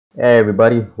Hey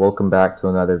everybody, welcome back to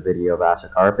another video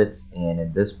of Carpets, and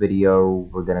in this video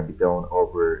we're going to be going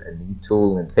over a new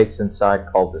tool in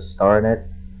Pixinsight called the StarNet,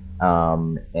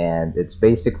 and it's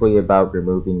basically about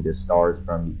removing the stars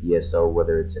from your DSO,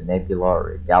 whether it's a nebula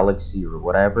or a galaxy or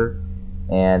whatever,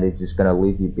 and it's just going to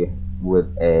leave you with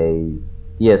a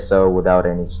DSO without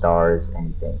any stars,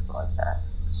 anything like that.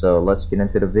 So let's get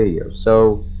into the video.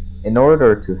 So in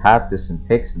order to have this in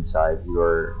Pixinsight,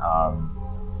 your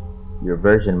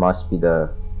version must be the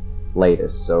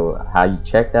latest. So how you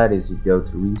check that is you go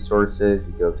to resources,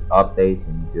 you go to updates,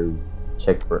 and you do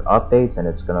check for updates, and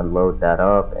it's going to load that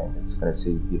up and it's going to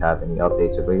see if you have any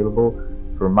updates available.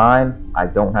 For mine, I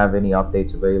don't have any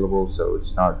updates available, so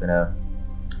it's not going to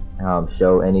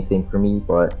show anything for me,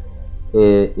 but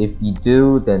if you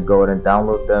do, then go ahead and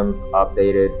download them,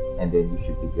 update it, and then you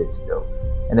should be good to go.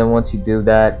 And then once you do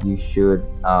that, you should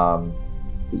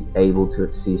be able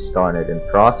to see StarNet in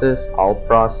process, all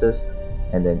process,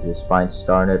 and then just find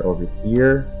StarNet over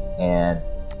here. And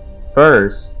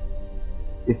first,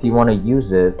 if you want to use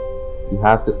it, you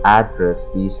have to address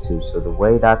these two. So the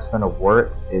way that's going to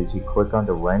work is you click on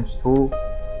the wrench tool,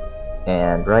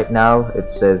 and right now it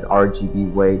says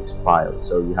RGB weights file,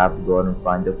 so you have to go ahead and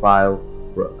find the file,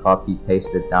 copy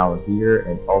paste it down here,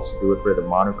 and also do it for the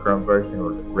monochrome version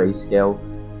or the grayscale,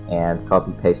 and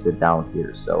copy paste it down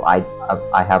here. So I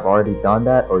have already done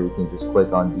that, or you can just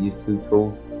click on these two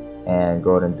tools and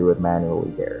go ahead and do it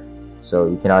manually there. So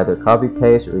you can either copy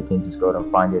paste, or you can just go ahead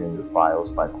and find it in your files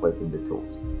by clicking the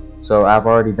tools. So I've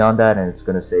already done that, and it's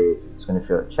going to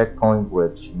show a checkpoint,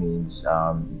 which means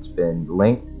it's been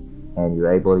linked and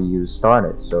you're able to use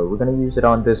StarNet. So we're going to use it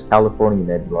on this California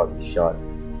nebula we shot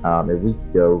a week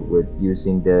ago with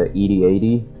using the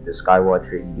ED80, the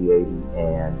Skywatcher ED80,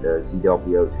 and the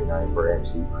ZW029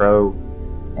 MC Pro.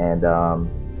 And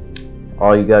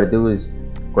all you got to do is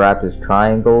grab this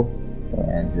triangle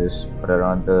and just put it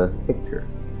on the picture,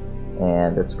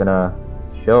 and it's gonna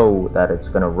show that it's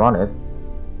gonna run it.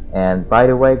 And by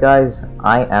the way, guys,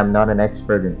 I am not an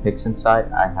expert in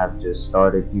Pixinsight. I have just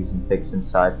started using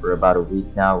Pixinsight for about a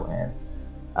week now, and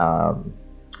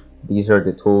these are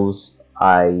the tools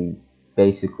I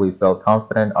basically felt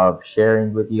confident of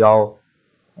sharing with y'all.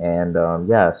 And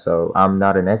yeah, so I'm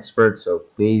not an expert, so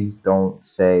please don't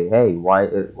say, hey, why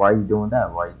are you doing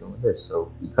that, why are you doing this?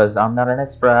 So because I'm not an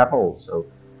expert at all, so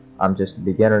I'm just a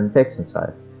beginner in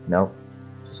Pixinsight, you know,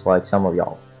 just like some of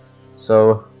y'all.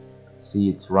 So see,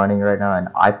 it's running right now, and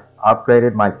I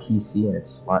upgraded my PC, and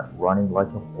it's running like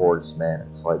a horse, man.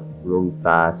 It's like really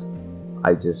fast.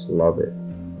 I just love it.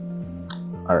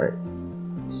 Alright,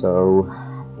 so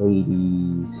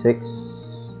 86,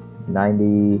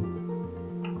 90,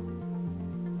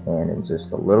 and in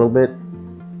just a little bit.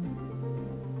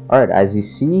 Alright, as you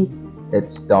see,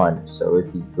 it's done. So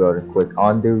if you go to click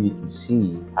undo, you can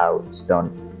see how it's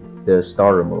done the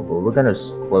star removal. We're gonna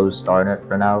close StarNet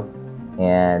for now,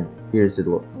 and here's the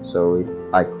look. So if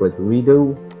I click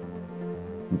redo,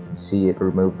 you can see it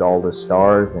removed all the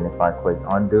stars, and if I click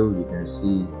undo, you can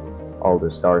see all the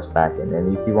stars back in.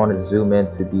 And if you want to zoom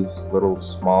into these little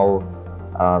small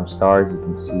stars, you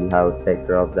can see how it takes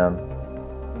care of them,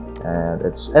 and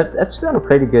it's done a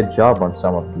pretty good job on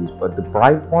some of these. But the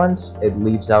bright ones, it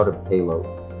leaves out a halo,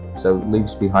 so it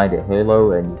leaves behind a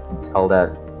halo, and you can tell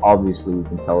that. Obviously you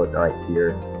can tell it right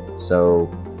here. So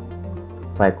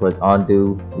if I click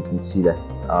undo, you can see the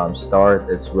star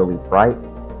that's really bright,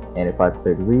 and if I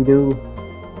click redo,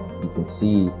 you can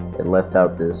see it left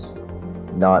out this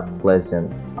not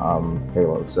pleasant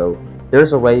halo. So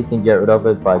there's a way you can get rid of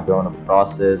it by going to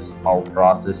process, all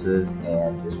processes,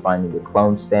 and just finding the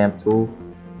clone stamp tool.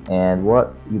 And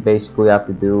what you basically have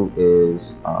to do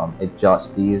is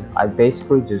adjust these. I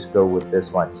basically just go with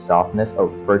this one, softness.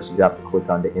 Oh, first you have to click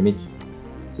on the image.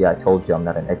 See, I told you I'm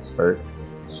not an expert.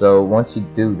 So once you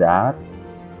do that,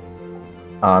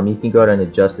 you can go ahead and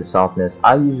adjust the softness.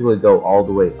 I usually go all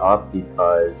the way up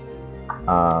because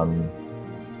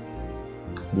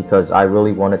I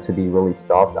really want it to be really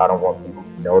soft. I don't want people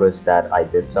to notice that I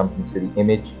did something to the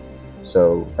image.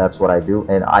 So that's what I do,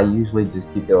 and I usually just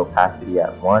keep the opacity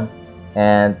at 1.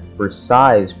 And for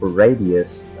size, for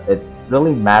radius, it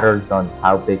really matters on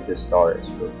how big the star is.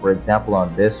 For example,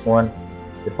 on this one,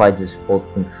 if I just hold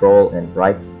control and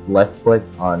left click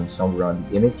on somewhere on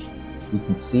the image, you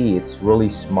can see it's really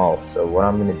small. So what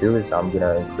I'm going to do is I'm going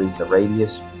to increase the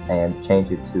radius and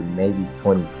change it to maybe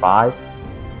 25,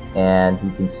 and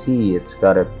you can see it's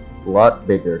got a lot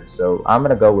bigger. So I'm going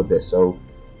to go with this. So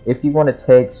if you want to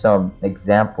take some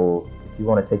example, if you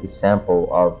want to take a sample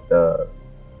of the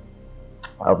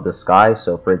sky,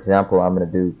 so for example, I'm going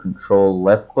to do control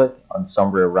left click on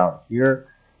somewhere around here,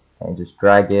 and just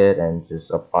drag it and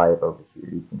just apply it over here.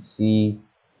 You can see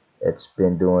it's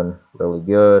been doing really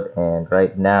good, and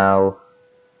right now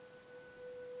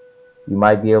you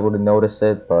might be able to notice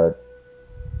it, but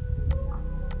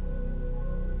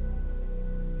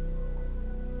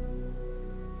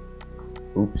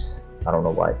oops, I don't know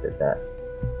why I did that.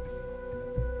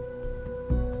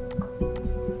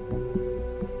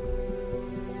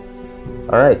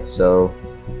 Alright, so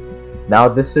now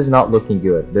this is not looking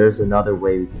good. There's another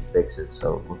way we can fix it,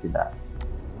 so look at that.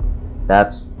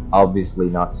 That's obviously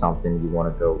not something you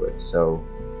want to go with, so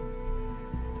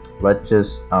let's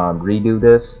just redo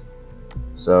this.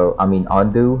 So I mean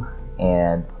undo,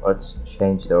 and let's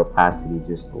change the opacity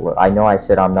just a little. I know I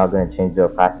said I'm not going to change the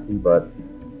opacity, but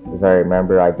as I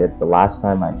remember I did the last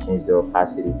time, I changed the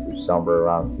opacity to somewhere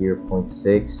around here,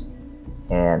 0.6,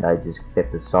 and I just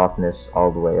kept the softness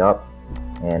all the way up,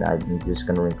 and I'm just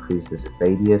going to increase this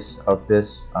radius of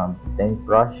this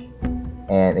brush,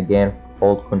 and again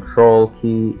hold control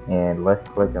key and left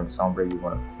click on somewhere you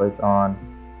want to click on,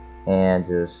 and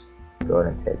just go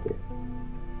ahead and take it.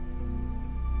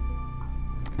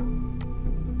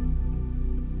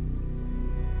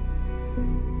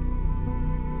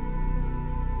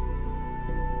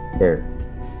 There.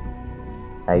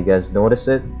 Now you guys notice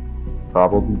it?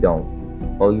 Probably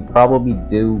don't. Well, you probably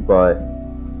do, but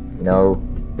you know,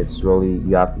 it's really,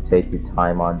 you have to take your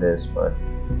time on this, but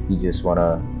you just want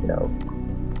to, you know,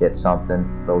 get something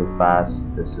really fast,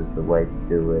 this is the way to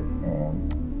do it,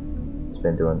 and it's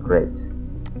been doing great.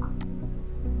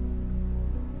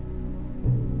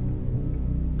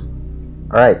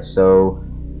 Alright, so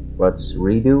let's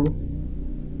redo.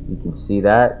 You can see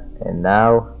that, and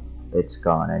now it's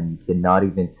gone, and you cannot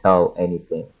even tell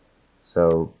anything.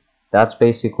 So that's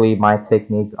basically my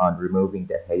technique on removing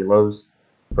the halos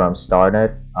from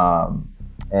StarNet,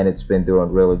 and it's been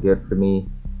doing really good for me.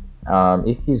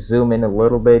 If you zoom in a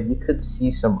little bit, you could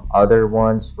see some other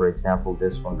ones. For example,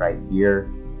 this one right here.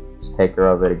 Just take care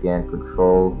of it again.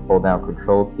 Hold down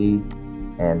Control key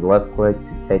and left click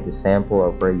to take a sample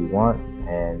of where you want,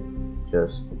 and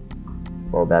just,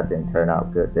 well, that didn't turn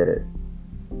out good, did it?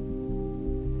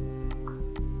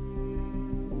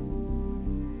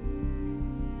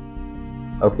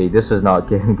 Okay, this is not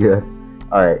getting good.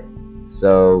 Alright,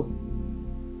 so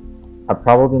I'm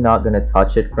probably not going to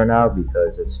touch it for now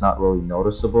because it's not really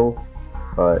noticeable,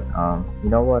 but you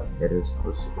know what, it is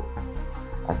noticeable.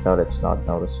 I thought it's not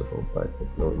noticeable, but it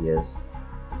really is.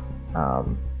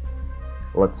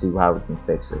 Let's see how we can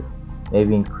fix it.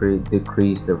 Maybe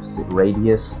decrease the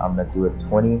radius. I'm going to do it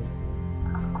 20.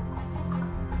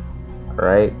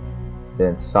 Alright,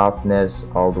 then softness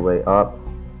all the way up,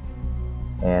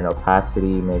 and opacity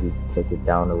maybe take it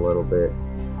down a little bit,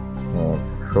 and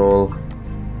control,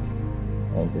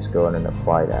 and just go in and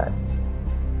apply that.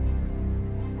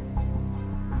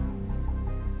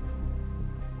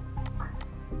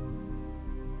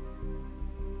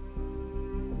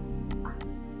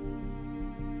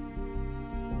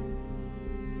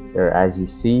 There, as you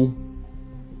see,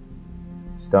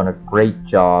 it's done a great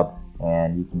job,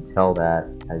 and you can tell that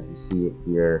as you see it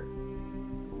here.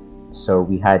 So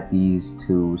we had these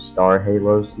two star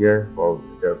halos here. Well,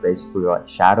 they're basically like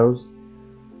shadows,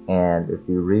 and if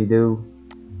you redo,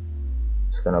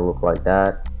 it's gonna look like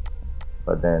that.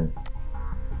 But then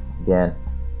again,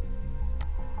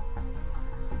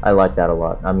 I like that a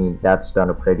lot. I mean, that's done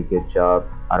a pretty good job.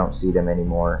 I don't see them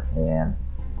anymore, and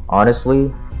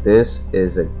honestly, this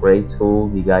is a great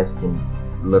tool. You guys can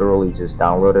literally just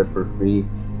download it for free.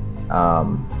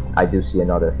 I do see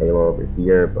another halo over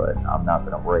here, but I'm not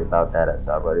going to worry about that as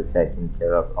I've already taken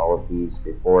care of all of these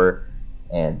before.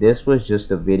 And this was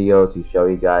just a video to show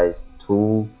you guys the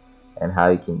tool and how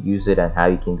you can use it, and how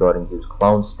you can go ahead and use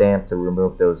clone stamp to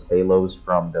remove those halos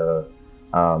from the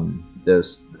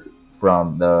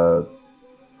from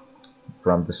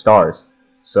the stars.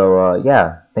 So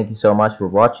yeah, thank you so much for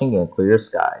watching, and clear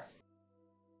skies.